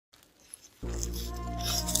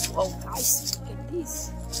Wow, guys, look at this.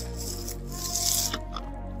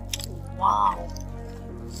 Wow,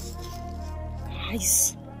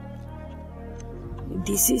 guys,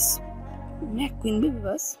 this is McQueen baby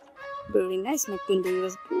bus. Very nice McQueen baby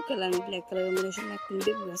bus. Blue color and black color combination McQueen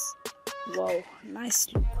baby bus. Wow, nice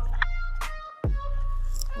look.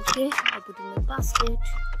 Okay, I put in the basket.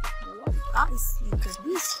 Wow, guys, look at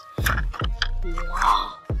this.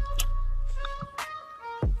 Wow,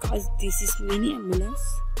 guys, this is mini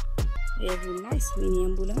ambulance. Very nice mini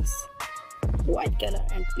ambulance. White color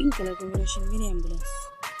and pink color combination mini ambulance.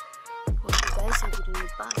 Okay, guys, I put in the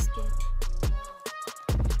basket.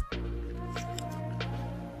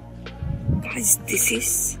 Guys, this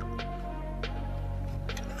is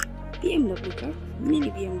BMW car,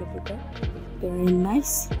 mini BMW car. Very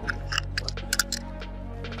nice.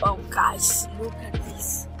 Oh, guys, look at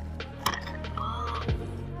this. Wow.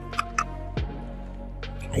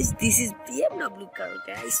 Guys, this is BMW car,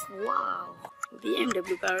 guys. Wow.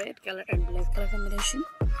 BMW car, red color and black color combination.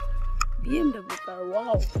 BMW car,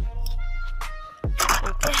 wow.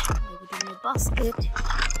 Okay, I put in my basket.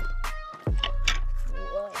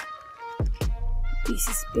 Wow. This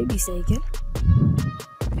is baby cycle.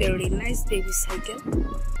 Very nice baby cycle.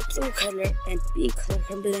 Blue color and pink color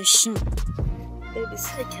combination. Baby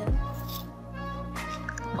cycle.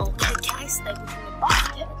 Okay, guys, I put in my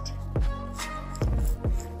basket.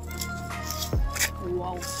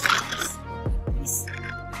 Wow, guys.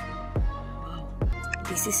 Wow.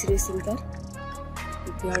 This is racing car.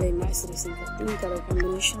 Very nice racing car. Pink color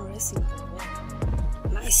combination racing car.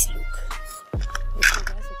 Wow. Nice look. Okay,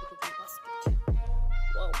 guys, I put it in the basket.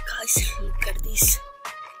 Wow, guys, look at this.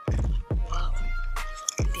 Wow.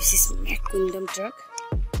 This is McQueen dump truck.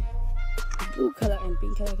 Blue color and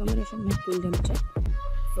pink color combination McQueen dump truck.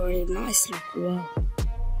 Very nice look. Wow.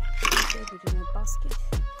 Okay, I put it in my basket.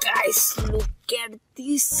 Guys, look at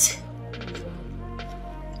this.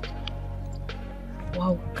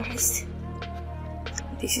 Wow, guys,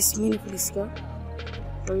 this is mini police car.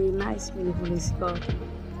 Very nice mini police car.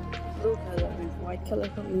 Blue color and white color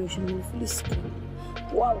combination mini police car.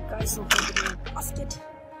 Wow, guys, look at the basket.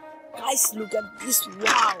 Guys, look at this.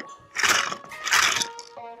 Wow,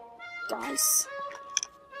 guys,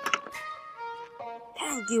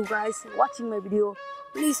 thank you guys for watching my video.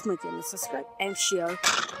 Please my channel, subscribe and share.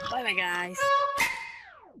 Bye bye, guys.